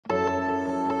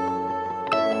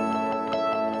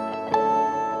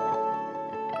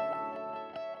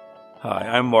Hi,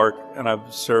 I'm Mark, and I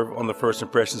serve on the First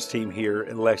Impressions team here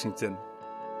in Lexington.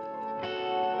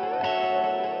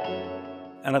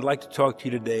 And I'd like to talk to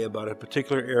you today about a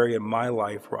particular area in my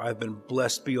life where I've been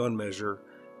blessed beyond measure,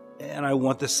 and I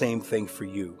want the same thing for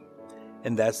you,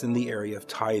 and that's in the area of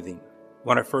tithing.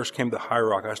 When I first came to High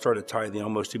Rock, I started tithing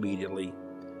almost immediately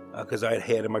because I had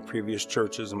had in my previous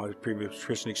churches and my previous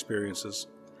Christian experiences,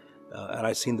 and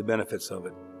I'd seen the benefits of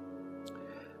it.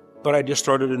 But I just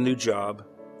started a new job,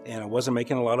 and I wasn't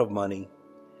making a lot of money,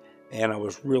 and I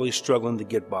was really struggling to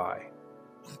get by.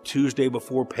 The Tuesday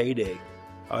before payday,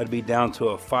 I'd be down to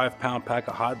a 5-pound pack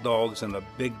of hot dogs and a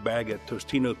big bag of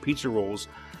Tostino pizza rolls,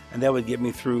 and that would get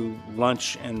me through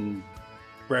lunch and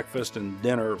breakfast and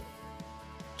dinner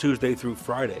Tuesday through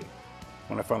Friday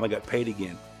when I finally got paid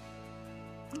again.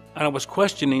 And I was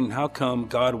questioning how come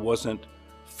God wasn't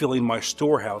filling my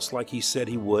storehouse like He said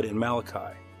He would in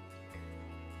Malachi.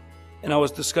 And I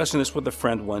was discussing this with a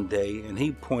friend one day, and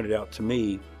he pointed out to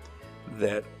me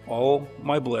that all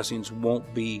my blessings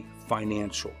won't be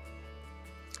financial.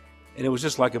 And it was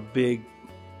just like a big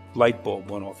light bulb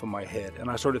went off in my head.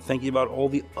 And I started thinking about all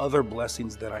the other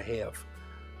blessings that I have,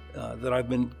 that I've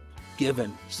been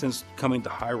given since coming to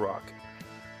High Rock.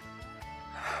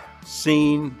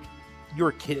 Seeing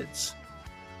your kids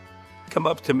come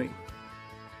up to me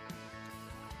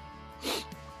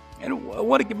and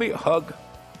want to give me a hug.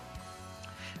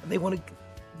 And they want to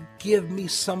give me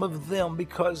some of them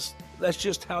because that's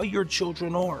just how your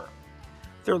children are.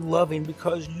 They're loving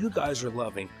because you guys are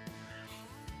loving.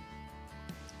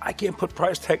 I can't put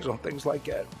price tags on things like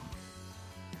that.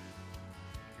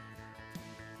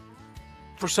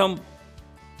 For some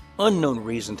unknown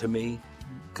reason to me,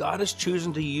 God is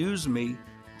choosing to use me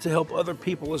to help other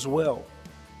people as well.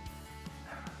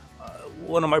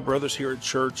 One of my brothers here at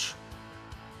church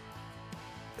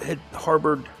had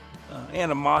harbored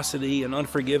animosity and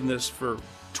unforgiveness for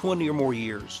 20 or more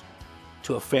years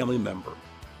to a family member.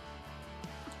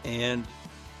 And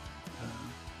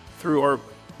through our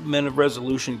Men of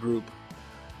Resolution group,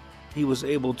 he was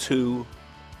able to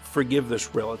forgive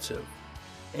this relative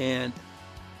and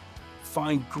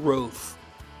find growth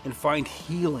and find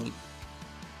healing.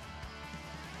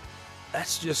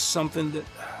 That's just something that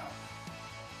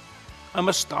I'm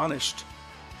astonished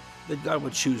that God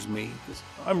would choose me, because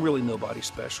I'm really nobody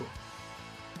special.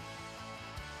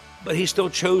 But He still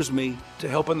chose me to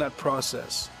help in that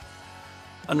process.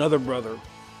 Another brother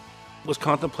was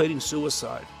contemplating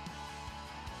suicide.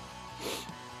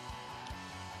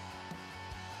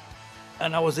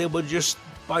 And I was able to, just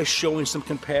by showing some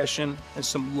compassion and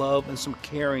some love and some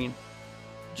caring,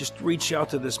 just reach out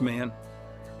to this man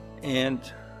and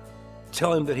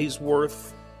tell him that he's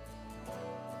worth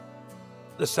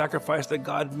the sacrifice that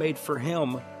God made for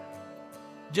him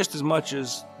just as much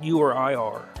as you or I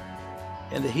are,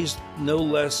 and that he's no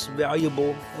less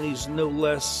valuable and he's no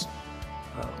less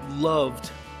loved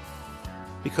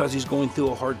because he's going through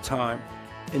a hard time.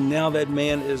 And now that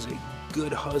man is a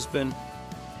good husband,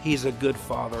 he's a good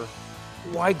father.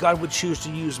 Why God would choose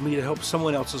to use me to help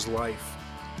someone else's life,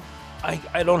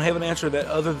 I don't have an answer to that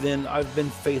other than I've been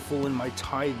faithful in my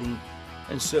tithing.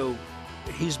 And so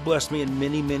He's blessed me in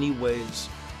many, many ways.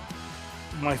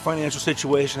 My financial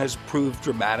situation has improved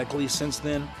dramatically since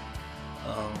then.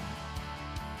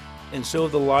 And so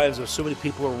have the lives of so many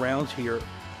people around here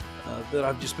that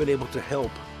I've just been able to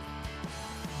help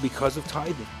because of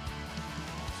tithing.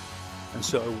 And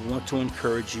so I want to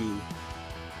encourage you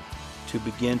to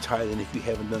begin tithing if you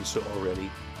haven't done so already,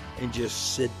 and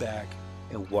just sit back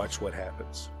and watch what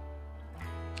happens.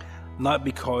 Not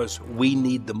because we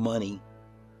need the money,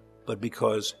 but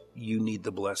because you need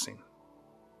the blessing.